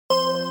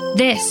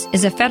This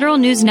is a Federal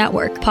News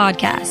Network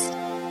podcast.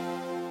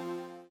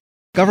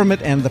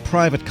 Government and the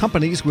private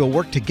companies will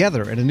work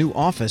together in a new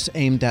office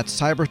aimed at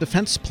cyber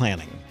defense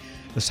planning.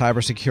 The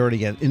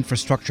Cybersecurity and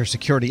Infrastructure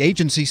Security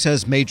Agency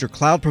says major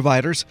cloud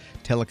providers,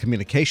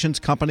 telecommunications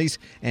companies,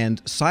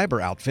 and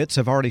cyber outfits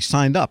have already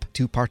signed up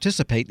to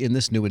participate in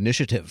this new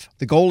initiative.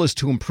 The goal is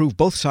to improve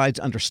both sides'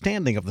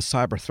 understanding of the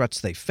cyber threats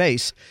they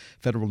face.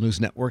 Federal News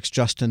Network's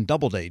Justin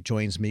Doubleday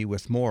joins me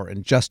with more.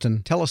 And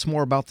Justin, tell us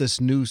more about this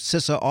new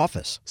CISA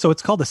office. So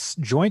it's called the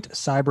Joint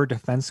Cyber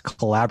Defense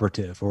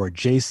Collaborative, or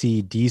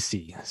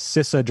JCDC.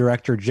 CISA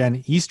Director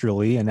Jen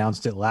Easterly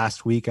announced it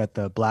last week at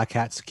the Black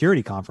Hat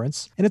Security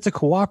Conference, and it's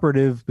a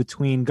cooperative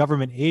between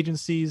government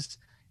agencies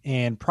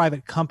and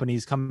private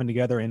companies coming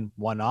together in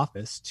one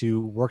office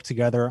to work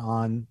together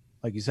on,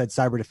 like you said,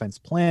 cyber defense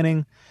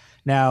planning.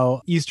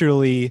 Now,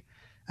 Easterly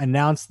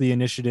announced the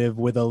initiative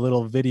with a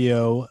little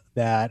video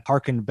that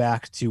harkened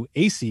back to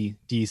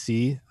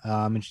AC/DC,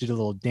 and she did a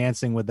little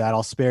dancing with that.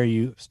 I'll spare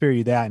you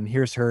that, and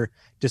here's her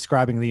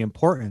describing the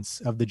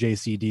importance of the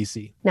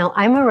JCDC. Now,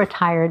 I'm a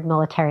retired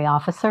military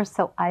officer,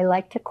 so I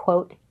like to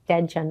quote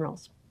dead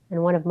generals.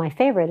 And one of my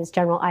favorite is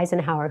General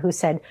Eisenhower, who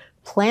said,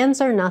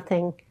 "Plans are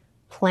nothing,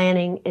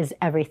 planning is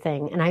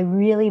everything." And I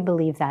really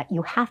believe that.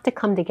 You have to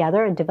come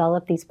together and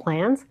develop these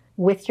plans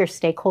with your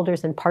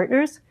stakeholders and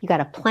partners. You got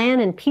to plan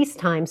in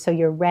peacetime so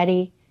you're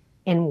ready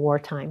in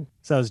wartime.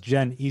 So that was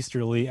Jen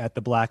Easterly at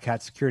the Black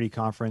Hat Security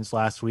Conference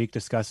last week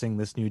discussing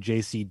this new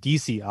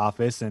JCDC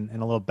office and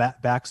a little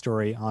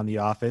backstory on the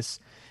office.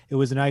 It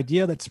was an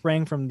idea that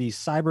sprang from the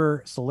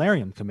Cyber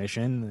Solarium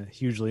Commission, a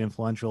hugely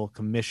influential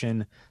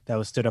commission that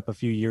was stood up a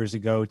few years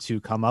ago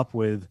to come up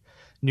with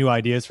new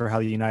ideas for how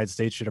the United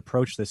States should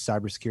approach this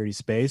cybersecurity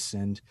space.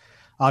 And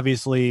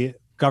obviously,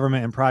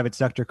 government and private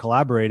sector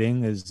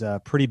collaborating is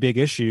a pretty big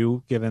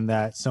issue, given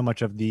that so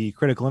much of the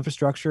critical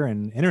infrastructure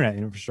and internet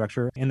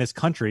infrastructure in this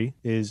country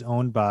is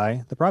owned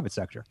by the private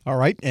sector. All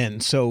right.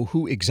 And so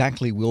who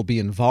exactly will be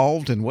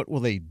involved and what will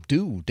they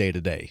do day to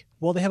day?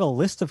 Well, they have a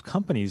list of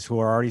companies who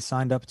are already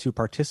signed up to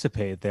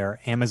participate. They're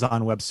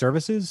Amazon Web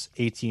Services,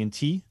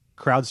 AT&T,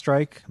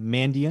 CrowdStrike,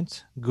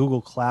 Mandiant,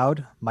 Google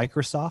Cloud,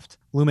 Microsoft,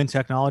 Lumen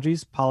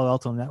Technologies, Palo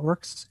Alto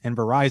Networks, and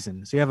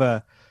Verizon. So you have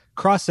a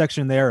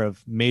cross-section there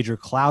of major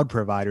cloud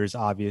providers,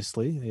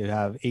 obviously. You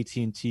have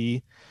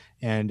AT&T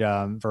and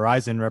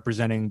Verizon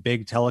representing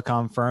big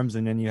telecom firms,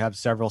 and then you have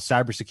several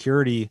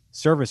cybersecurity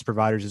service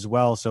providers as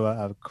well. So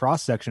a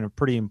cross-section of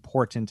pretty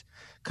important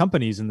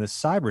companies in this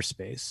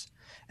cyberspace.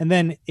 And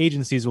then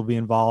agencies will be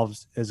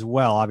involved as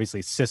well.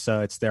 Obviously,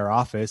 CISA, it's their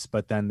office,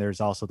 but then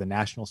there's also the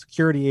National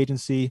Security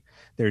Agency,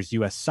 there's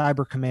U.S.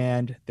 Cyber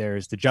Command,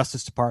 there's the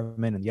Justice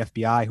Department and the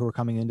FBI who are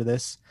coming into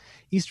this.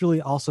 Easterly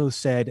also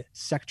said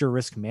sector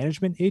risk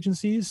management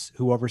agencies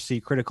who oversee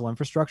critical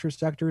infrastructure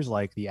sectors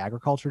like the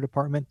Agriculture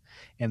Department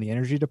and the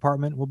Energy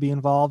Department will be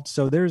involved.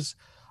 So there's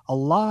a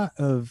lot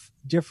of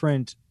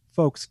different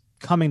folks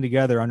coming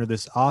together under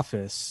this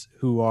office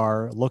who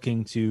are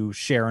looking to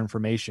share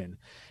information.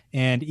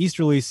 And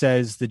Easterly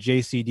says the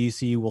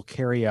JCDC will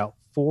carry out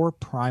 4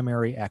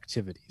 primary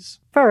activities.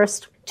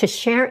 First, to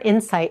share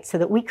insights so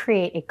that we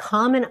create a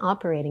common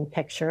operating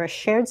picture, a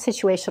shared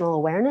situational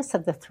awareness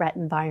of the threat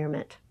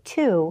environment.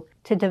 2,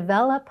 to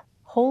develop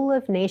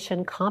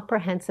whole-of-nation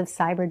comprehensive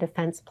cyber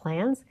defense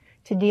plans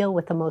to deal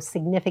with the most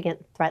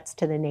significant threats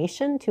to the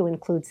nation, to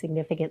include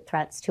significant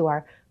threats to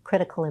our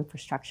critical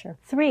infrastructure.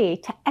 3,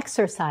 to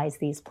exercise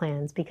these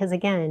plans, because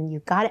again,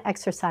 you've got to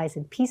exercise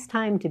in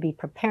peacetime to be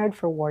prepared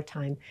for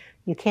wartime.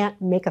 You can't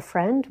make a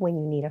friend when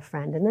you need a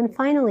friend. And then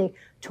finally,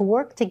 to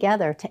work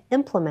together to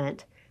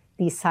implement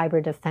these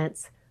cyber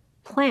defense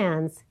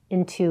plans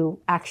into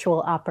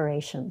actual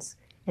operations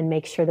and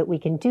make sure that we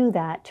can do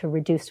that to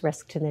reduce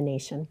risk to the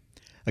nation.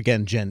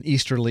 Again, Jen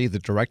Easterly, the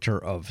director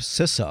of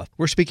CISA.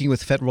 We're speaking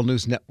with Federal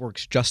News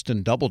Network's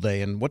Justin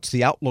Doubleday. And what's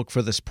the outlook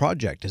for this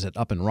project? Is it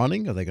up and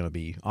running? Are they going to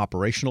be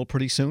operational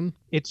pretty soon?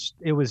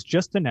 It was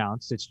just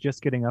announced. It's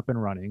just getting up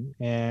and running.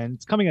 And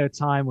it's coming at a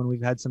time when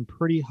we've had some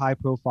pretty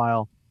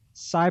high-profile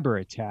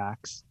cyber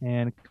attacks.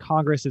 And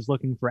Congress is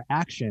looking for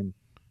action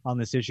on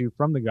this issue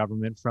from the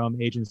government, from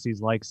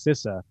agencies like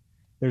CISA.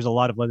 There's a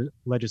lot of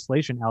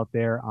legislation out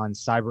there on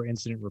cyber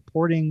incident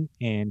reporting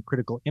and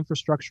critical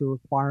infrastructure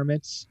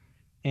requirements.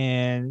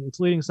 And it's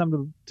leading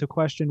some to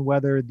question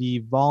whether the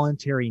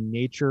voluntary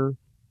nature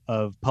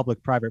of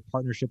public-private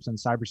partnerships on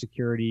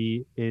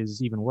cybersecurity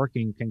is even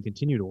working, can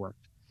continue to work.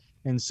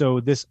 And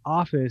so this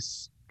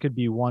office could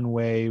be one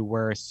way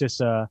where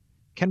CISA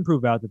can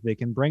prove out that they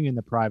can bring in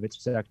the private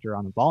sector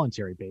on a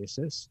voluntary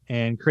basis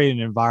and create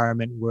an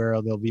environment where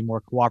they'll be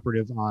more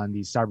cooperative on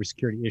these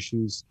cybersecurity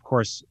issues. Of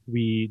course,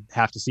 we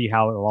have to see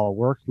how it will all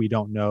work. We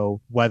don't know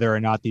whether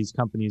or not these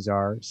companies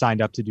are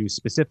signed up to do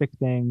specific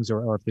things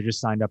or if they're just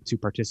signed up to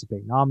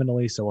participate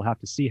nominally. So we'll have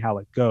to see how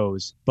it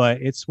goes.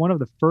 But it's one of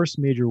the first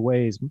major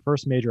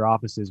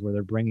offices where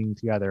they're bringing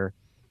together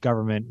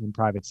government and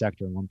private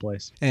sector in one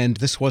place. And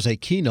this was a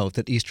keynote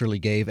that Easterly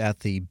gave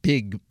at the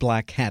big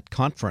Black Hat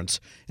conference.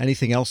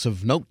 Anything else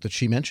of note that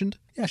she mentioned?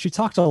 Yeah, she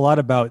talked a lot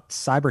about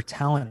cyber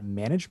talent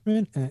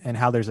management and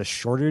how there's a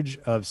shortage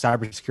of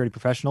cybersecurity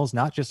professionals,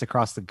 not just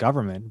across the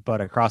government, but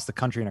across the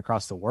country and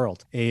across the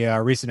world. A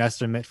recent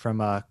estimate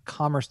from a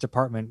Commerce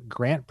Department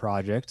grant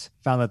project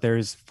found that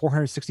there's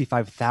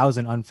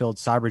 465,000 unfilled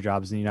cyber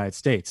jobs in the United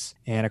States.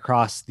 And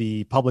across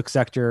the public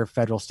sector,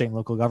 federal, state, and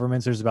local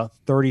governments, there's about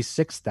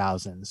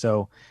 36,000.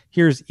 So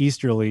here's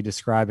Easterly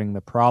describing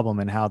the problem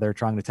and how they're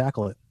trying to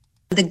tackle it.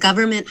 The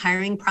government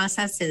hiring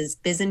process is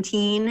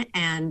Byzantine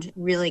and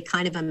really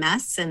kind of a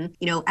mess. And,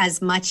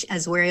 as much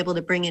as we're able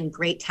to bring in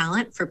great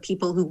talent for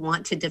people who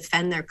want to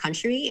defend their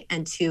country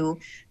and to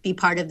be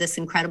part of this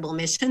incredible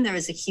mission, there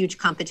is a huge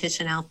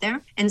competition out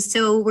there. And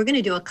so we're going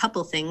to do a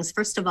couple things.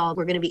 First of all,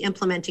 we're going to be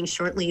implementing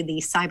shortly the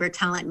cyber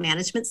talent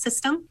management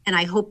system. And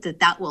I hope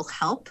that will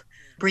help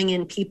bring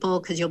in people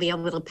because you'll be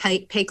able to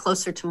pay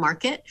closer to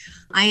market.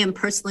 I am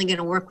personally going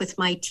to work with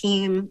my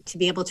team to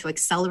be able to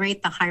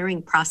accelerate the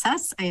hiring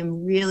process. I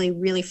am really,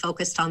 really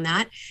focused on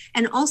that.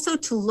 And also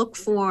to look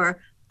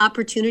for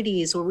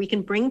opportunities where we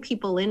can bring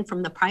people in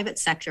from the private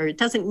sector. It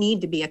doesn't need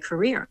to be a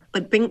career,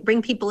 but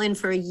bring people in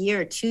for a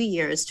year, 2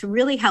 years to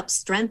really help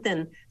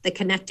strengthen the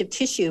connective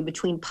tissue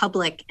between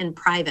public and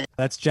private.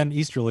 That's Jen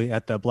Easterly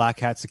at the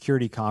Black Hat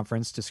Security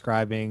Conference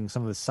describing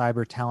some of the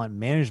cyber talent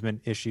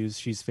management issues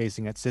she's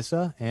facing at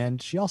CISA.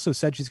 And she also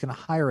said she's going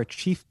to hire a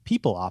chief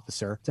people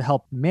officer to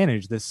help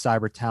manage this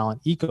cyber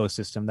talent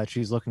ecosystem that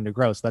she's looking to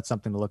grow. So that's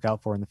something to look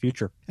out for in the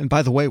future. And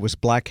by the way, was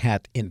Black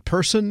Hat in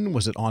person?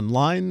 Was it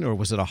online or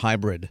was it a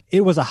hybrid?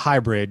 It was a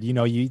hybrid.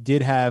 You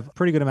did have a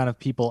pretty good amount of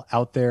people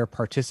out there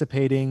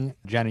participating.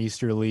 Jen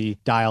Easterly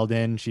dialed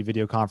in. She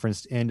video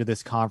conferenced into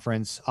this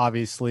conference.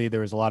 Obviously, there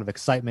was a lot of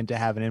excitement to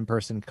have an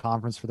in-person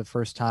conference for the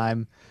first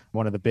time,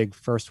 one of the big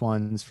first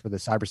ones for the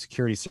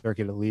cybersecurity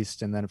circuit, at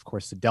least. And then, of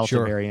course, the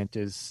Delta variant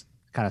is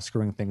kind of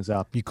screwing things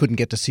up. You couldn't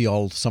get to see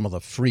some of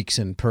the freaks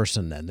in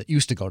person then that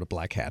used to go to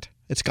Black Hat.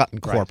 It's gotten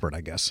corporate,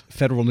 I guess.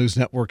 Federal News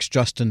Network's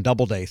Justin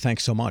Doubleday,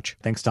 thanks so much.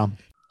 Thanks, Tom.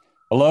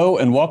 Hello,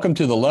 and welcome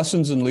to the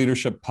Lessons in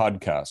Leadership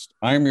podcast.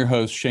 I am your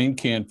host, Shane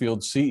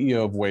Canfield,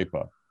 CEO of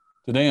WEPA.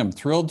 Today, I'm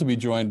thrilled to be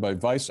joined by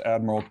Vice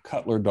Admiral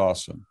Cutler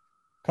Dawson.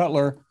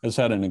 Cutler has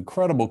had an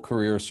incredible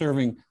career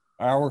serving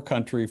our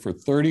country for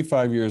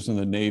 35 years in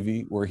the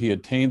Navy, where he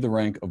attained the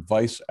rank of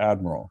Vice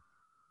Admiral.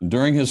 And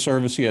during his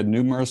service, he had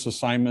numerous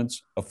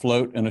assignments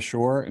afloat and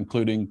ashore,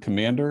 including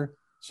Commander,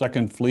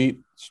 2nd Fleet,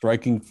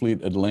 Striking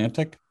Fleet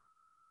Atlantic,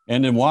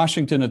 and in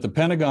Washington at the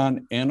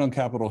Pentagon and on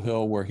Capitol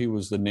Hill, where he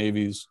was the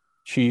Navy's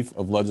Chief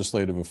of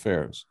Legislative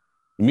Affairs.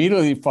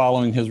 Immediately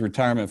following his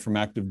retirement from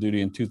active duty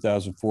in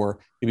 2004,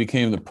 he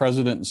became the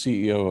president and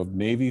CEO of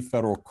Navy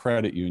Federal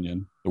Credit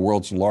Union, the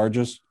world's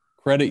largest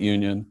credit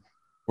union,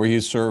 where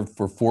he served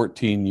for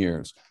 14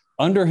 years.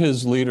 Under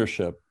his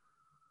leadership,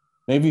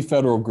 Navy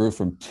Federal grew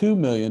from 2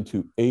 million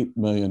to 8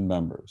 million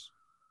members.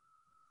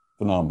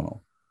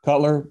 Phenomenal.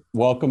 Cutler,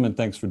 welcome and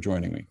thanks for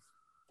joining me.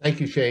 Thank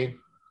you, Shane.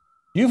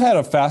 You've had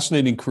a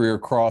fascinating career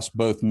across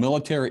both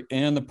military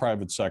and the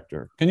private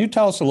sector. Can you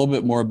tell us a little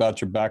bit more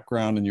about your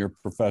background and your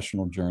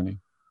professional journey?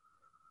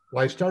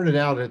 Well, I started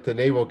out at the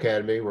Naval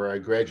Academy, where I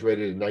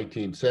graduated in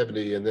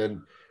 1970, and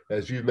then,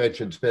 as you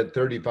mentioned, spent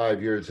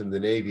 35 years in the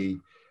Navy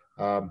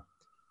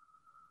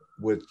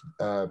with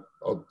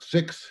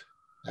 6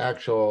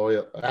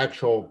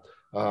 actual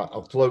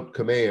afloat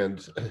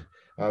commands.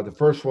 The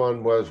first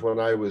one was when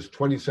I was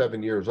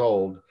 27 years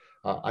old.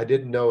 I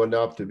didn't know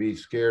enough to be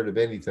scared of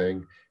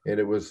anything, and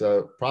it was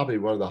probably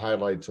one of the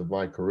highlights of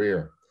my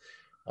career.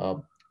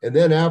 And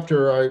then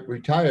after I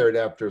retired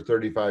after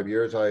 35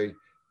 years, I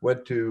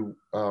went to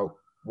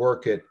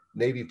work at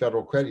Navy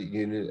Federal Credit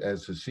Union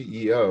as the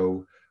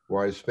CEO,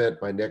 where I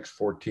spent my next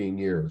 14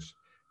 years.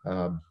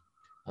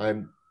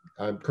 I'm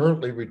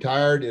currently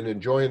retired and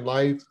enjoying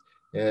life,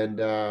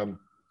 and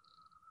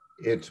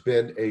it's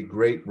been a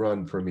great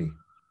run for me.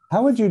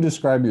 How would you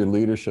describe your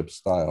leadership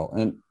style,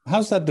 and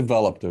how's that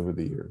developed over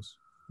the years?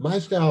 My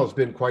style has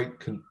been quite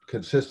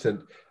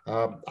consistent.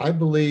 I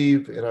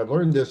believe, and I've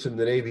learned this in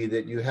the Navy,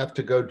 that you have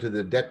to go to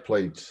the deck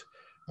plates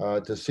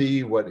to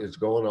see what is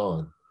going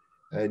on.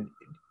 And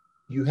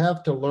you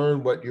have to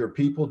learn what your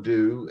people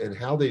do and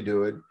how they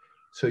do it,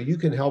 so you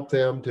can help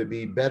them to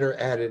be better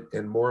at it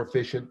and more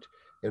efficient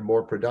and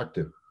more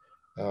productive.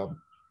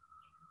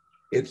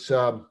 It's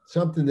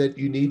something that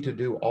you need to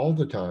do all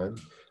the time.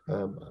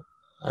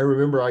 I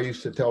remember I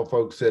used to tell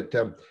folks that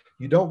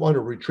you don't want to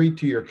retreat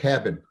to your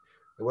cabin.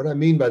 And what I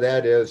mean by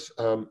that is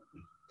the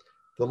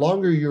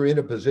longer you're in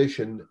a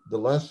position, the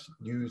less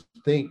you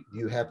think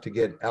you have to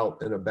get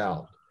out and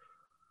about.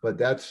 But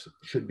that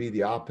should be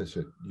the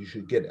opposite. You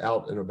should get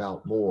out and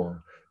about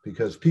more,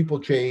 because people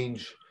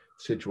change,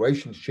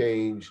 situations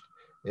change,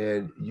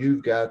 and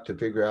you've got to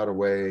figure out a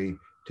way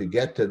to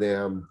get to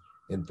them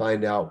and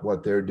find out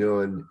what they're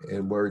doing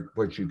and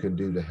what you can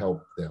do to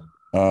help them.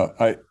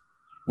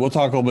 We'll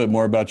talk a little bit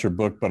more about your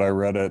book, but I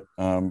read it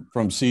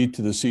From C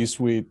to the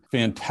C-Suite.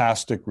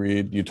 Fantastic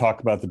read. You talk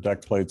about the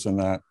deck plates in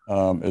that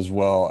as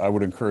well. I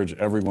would encourage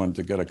everyone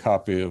to get a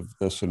copy of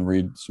this and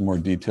read some more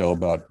detail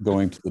about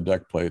going to the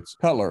deck plates.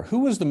 Cutler, who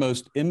was the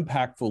most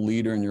impactful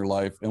leader in your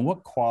life, and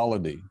what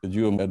quality did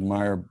you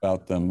admire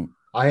about them?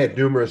 I had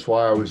numerous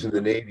while I was in the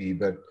Navy,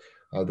 but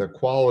the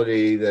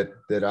quality that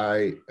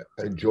I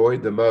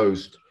enjoyed the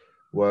most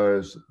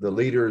was the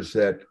leaders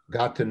that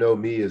got to know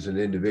me as an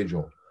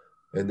individual,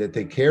 and that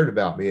they cared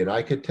about me. And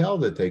I could tell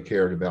that they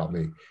cared about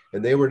me.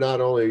 And they were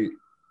not only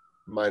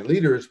my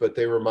leaders, but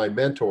they were my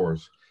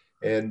mentors.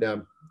 And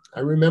I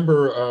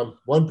remember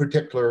one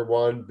particular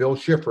one, Bill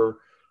Schiffer,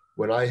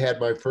 when I had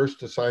my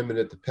first assignment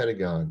at the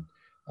Pentagon.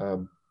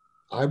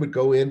 I would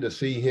go in to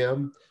see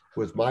him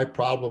with my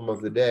problem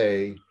of the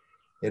day.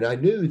 And I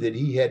knew that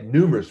he had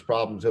numerous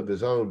problems of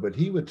his own, but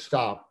he would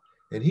stop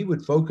and he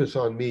would focus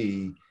on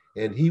me,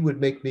 and he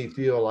would make me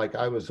feel like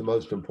I was the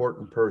most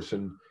important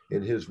person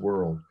in his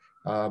world.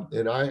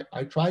 And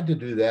I tried to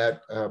do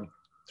that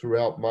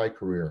throughout my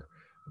career,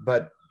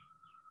 but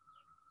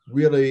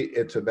really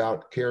it's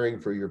about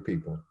caring for your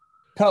people.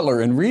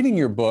 Cutler, in reading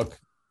your book,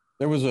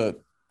 there was a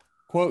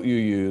quote you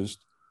used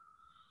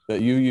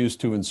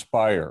to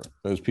inspire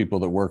those people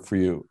that work for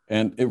you.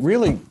 And it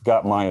really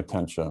got my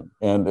attention.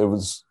 And it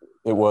was,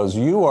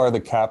 you are the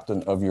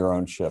captain of your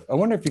own ship. I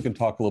wonder if you can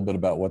talk a little bit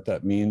about what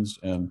that means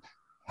and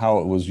how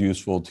it was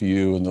useful to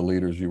you and the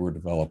leaders you were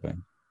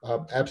developing.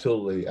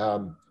 Absolutely.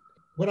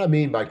 What I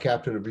mean by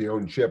captain of your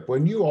own ship,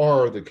 when you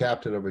are the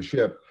captain of a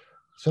ship,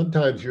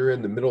 sometimes you're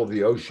in the middle of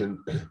the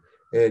ocean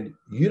and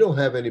you don't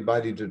have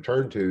anybody to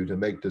turn to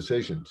make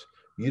decisions.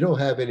 You don't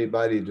have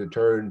anybody to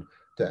turn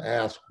to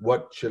ask,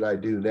 what should I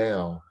do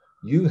now?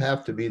 You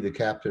have to be the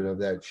captain of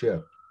that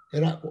ship.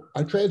 And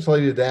I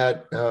translated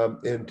that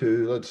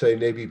into, let's say,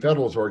 Navy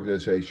Federal's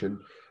organization,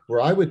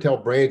 where I would tell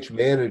branch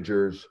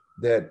managers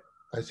that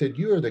I said,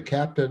 you are the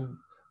captain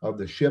of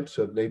the ships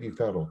of Navy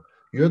Federal.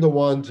 You're the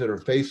ones that are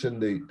facing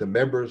the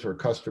members or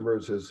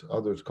customers, as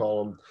others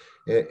call them,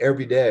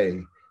 every day.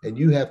 And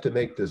you have to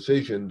make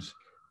decisions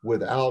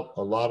without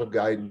a lot of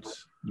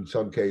guidance in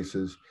some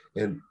cases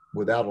and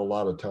without a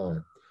lot of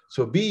time.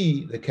 So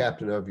be the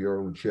captain of your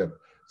own ship.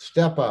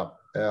 Step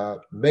up,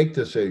 make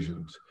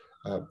decisions,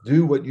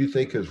 do what you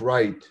think is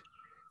right,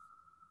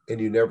 and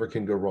you never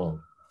can go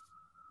wrong.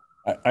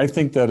 I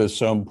think that is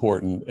so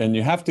important. And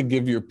you have to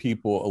give your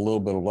people a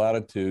little bit of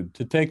latitude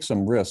to take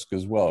some risk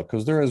as well,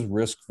 because there is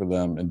risk for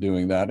them in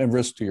doing that and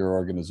risk to your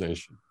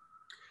organization.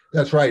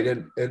 That's right.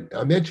 And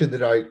I mentioned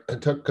that I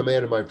took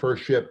command of my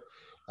first ship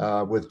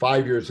with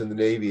 5 years in the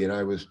Navy, and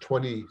I was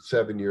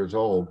 27 years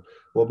old.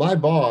 Well, my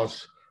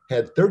boss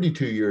had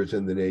 32 years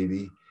in the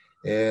Navy,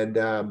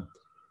 and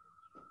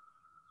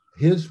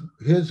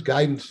his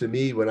guidance to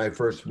me when I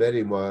first met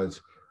him was,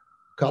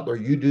 Cutler,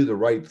 you do the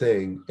right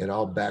thing and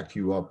I'll back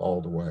you up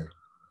all the way.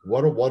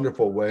 What a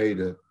wonderful way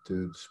to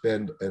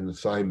spend an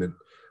assignment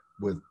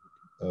with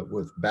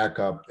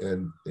backup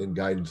and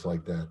guidance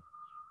like that.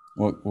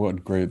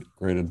 What great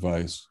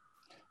advice.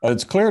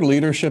 It's clear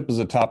leadership is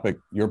a topic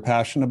you're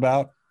passionate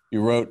about.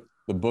 You wrote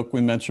the book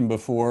we mentioned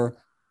before,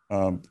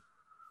 From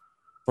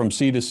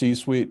C to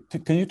C-Suite.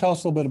 Can you tell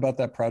us a little bit about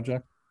that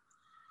project?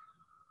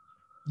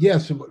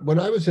 Yes, when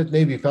I was at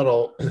Navy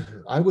Federal,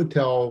 I would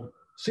tell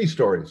sea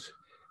stories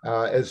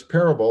as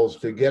parables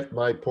to get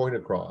my point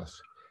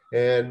across.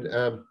 And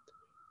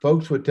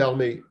folks would tell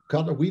me,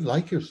 Cutler, we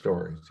like your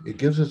stories. It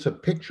gives us a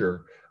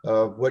picture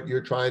of what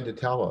you're trying to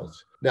tell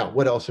us. Now,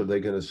 what else are they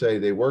going to say?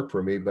 They work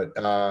for me, but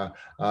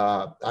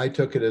I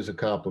took it as a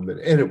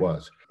compliment, and it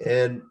was.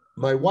 And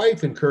my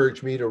wife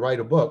encouraged me to write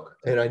a book,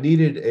 and I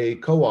needed a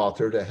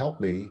co-author to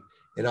help me.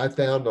 And I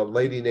found a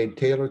lady named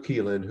Taylor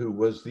Keelan, who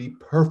was the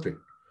perfect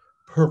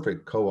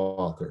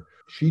co-author.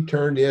 She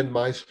turned in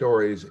my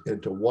stories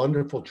into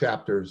wonderful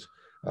chapters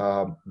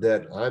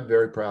that I'm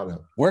very proud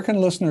of. Where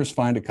can listeners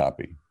find a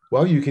copy?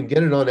 Well, you can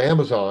get it on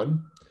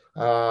Amazon,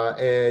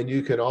 and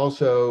you can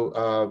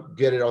also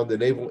get it on the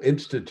Naval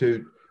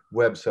Institute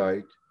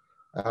website.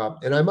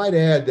 And I might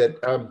add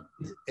that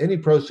any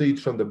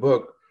proceeds from the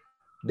book,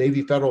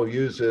 Navy Federal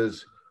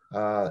uses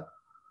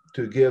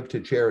to give to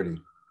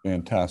charity.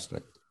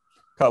 Fantastic.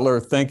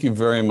 Cutler, thank you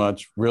very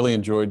much. Really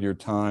enjoyed your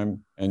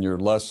time and your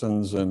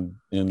lessons in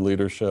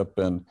leadership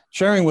and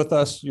sharing with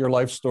us your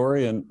life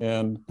story.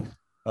 And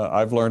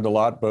I've learned a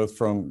lot, both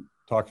from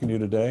talking to you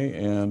today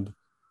and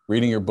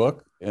reading your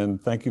book.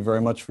 And thank you very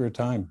much for your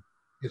time.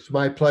 It's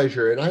my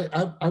pleasure. And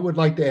I would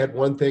like to add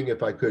one thing,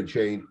 if I could,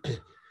 Shane.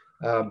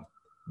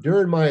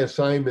 During my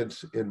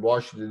assignments in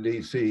Washington,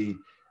 D.C.,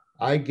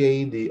 I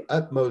gained the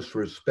utmost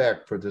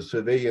respect for the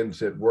civilians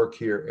that work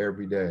here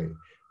every day.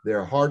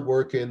 They're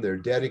hardworking, they're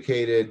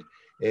dedicated,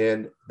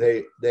 and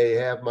they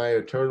have my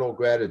eternal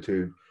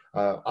gratitude.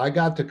 I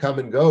got to come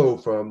and go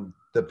from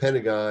the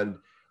Pentagon.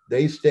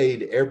 They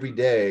stayed every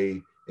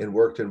day and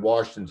worked in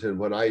Washington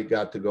when I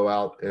got to go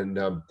out and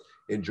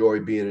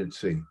enjoy being at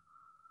sea.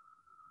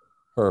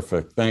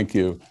 Perfect, thank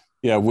you.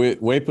 Yeah,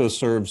 WEPA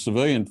serves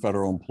civilian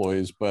federal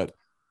employees, but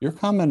Your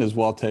comment is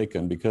well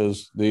taken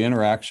because the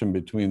interaction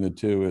between the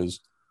two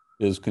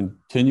is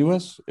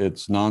continuous,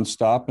 it's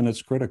nonstop, and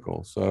it's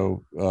critical.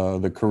 So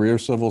the career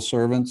civil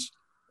servants,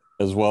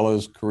 as well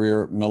as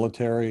career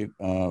military,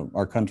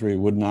 our country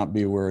would not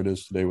be where it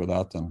is today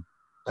without them.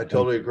 I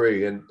totally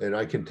agree. And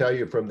I can tell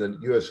you from the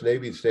U.S.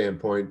 Navy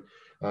standpoint,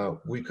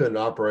 we couldn't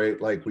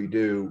operate like we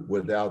do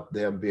without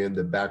them being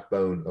the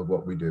backbone of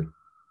what we do.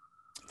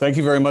 Thank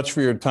you very much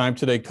for your time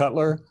today,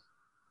 Cutler.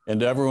 And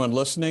to everyone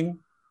listening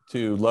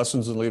to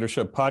Lessons in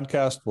Leadership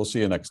podcast, we'll see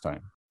you next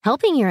time.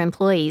 Helping your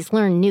employees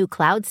learn new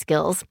cloud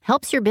skills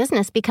helps your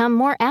business become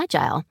more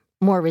agile,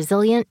 more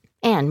resilient,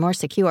 and more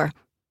secure.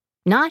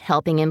 Not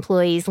helping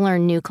employees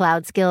learn new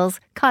cloud skills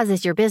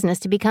causes your business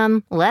to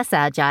become less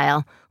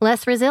agile,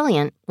 less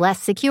resilient, less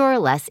secure,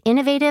 less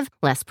innovative,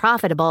 less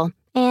profitable,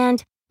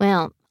 and,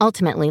 well,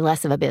 ultimately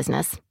less of a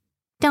business.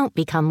 Don't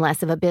become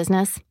less of a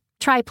business.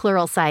 Try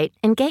Pluralsight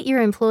and get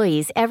your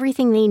employees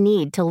everything they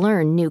need to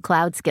learn new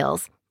cloud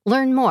skills.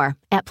 Learn more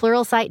at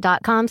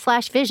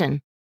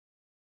pluralsight.com/vision.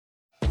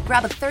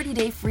 Grab a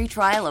 30-day free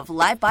trial of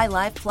Live by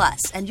Live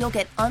Plus, and you'll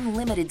get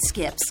unlimited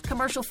skips,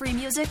 commercial-free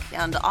music,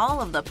 and all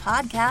of the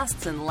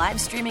podcasts and live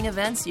streaming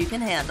events you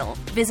can handle.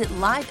 Visit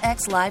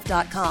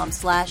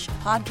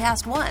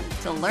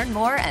livexlive.com/podcast1 to learn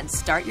more and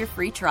start your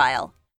free trial.